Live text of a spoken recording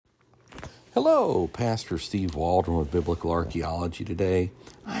Hello, Pastor Steve Waldron with Biblical Archaeology today.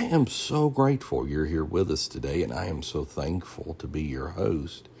 I am so grateful you're here with us today, and I am so thankful to be your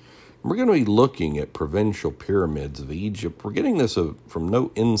host. We're going to be looking at provincial pyramids of Egypt. We're getting this from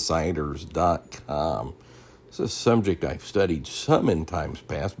noinsiders.com. This is a subject I've studied some in times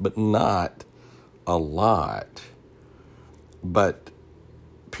past, but not a lot. But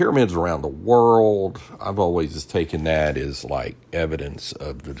pyramids around the world, I've always just taken that as like evidence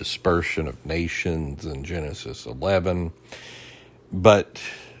of the dispersion of nations in Genesis 11. But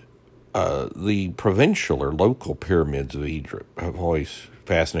the provincial or local pyramids of Egypt have always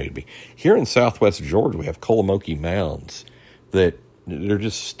fascinated me. Here in southwest Georgia, we have Kolomoki Mounds that they're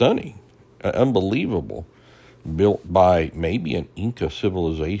just stunning, unbelievable, built by maybe an Inca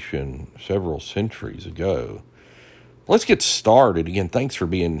civilization several centuries ago. Let's get started. Again, thanks for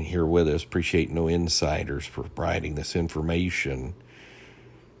being here with us. Appreciate No Insiders for providing this information.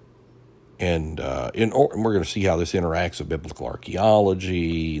 And we're going to see how this interacts with biblical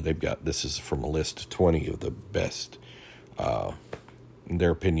archaeology. This is from a list of 20 of the best, in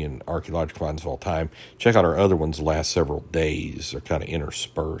their opinion, archaeological finds of all time. Check out our other ones the last several days. They're kind of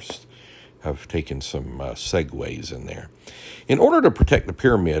interspersed. I've taken some segues in there. In order to protect the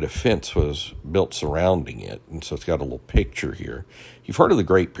pyramid, a fence was built surrounding it, and so it's got a little picture here. You've heard of the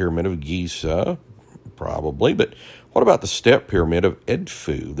Great Pyramid of Giza, probably, but what about the Step Pyramid of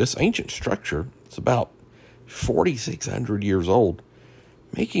Edfu? This ancient structure is about 4,600 years old,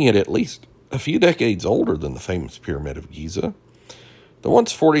 making it at least a few decades older than the famous Pyramid of Giza. The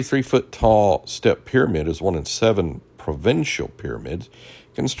once 43-foot-tall Step Pyramid is one in 7 provincial pyramids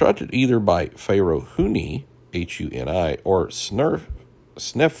constructed either by Pharaoh Huni, Huni, or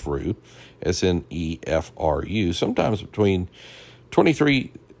Snefru, as in Efru, sometimes between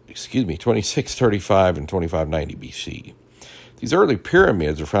 2635 and 2590 BC. These early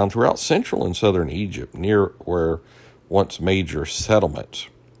pyramids are found throughout central and southern Egypt, near what were once major settlements.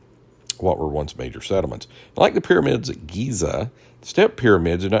 Like the pyramids at Giza, the step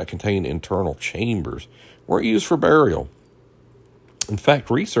pyramids do not contain internal chambers, weren't used for burial. In fact,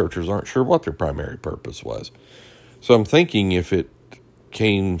 researchers aren't sure what their primary purpose was. So I'm thinking if it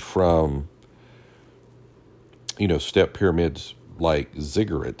came from, step pyramids like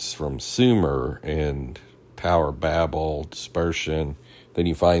ziggurats from Sumer and Tower Babel, dispersion, then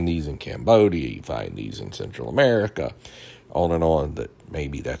you find these in Cambodia, you find these in Central America, on and on, that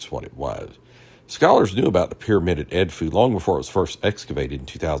maybe that's what it was. Scholars knew about the pyramid at Edfu long before it was first excavated in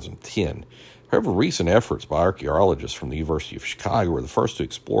 2010. However, recent efforts by archaeologists from the University of Chicago were the first to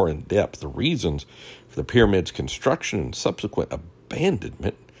explore in depth the reasons for the pyramid's construction and subsequent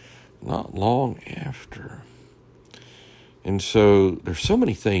abandonment not long after. And so there's so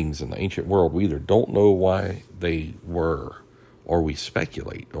many things in the ancient world we either don't know why they were or we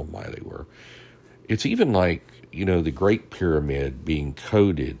speculate on why they were. It's even like, the Great Pyramid being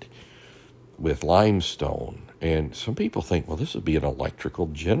coated with limestone. And some people think, well, this would be an electrical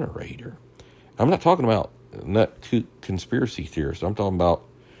generator. I'm not talking about nut conspiracy theorists. I'm talking about,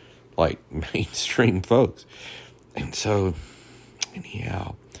 mainstream folks. And so,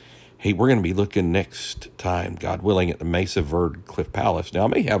 anyhow, hey, we're going to be looking next time, God willing, at the Mesa Verde Cliff Palace. Now, I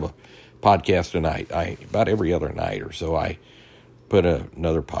may have a podcast tonight. About every other night or so, I put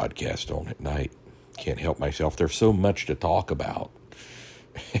another podcast on at night. Can't help myself. There's so much to talk about.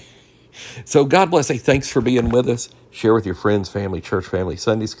 So God bless. Hey, thanks for being with us. Share with your friends, family, church family,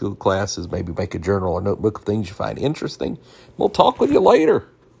 Sunday school classes. Maybe make a journal or notebook of things you find interesting. We'll talk with you later.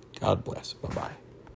 God bless. Bye-bye.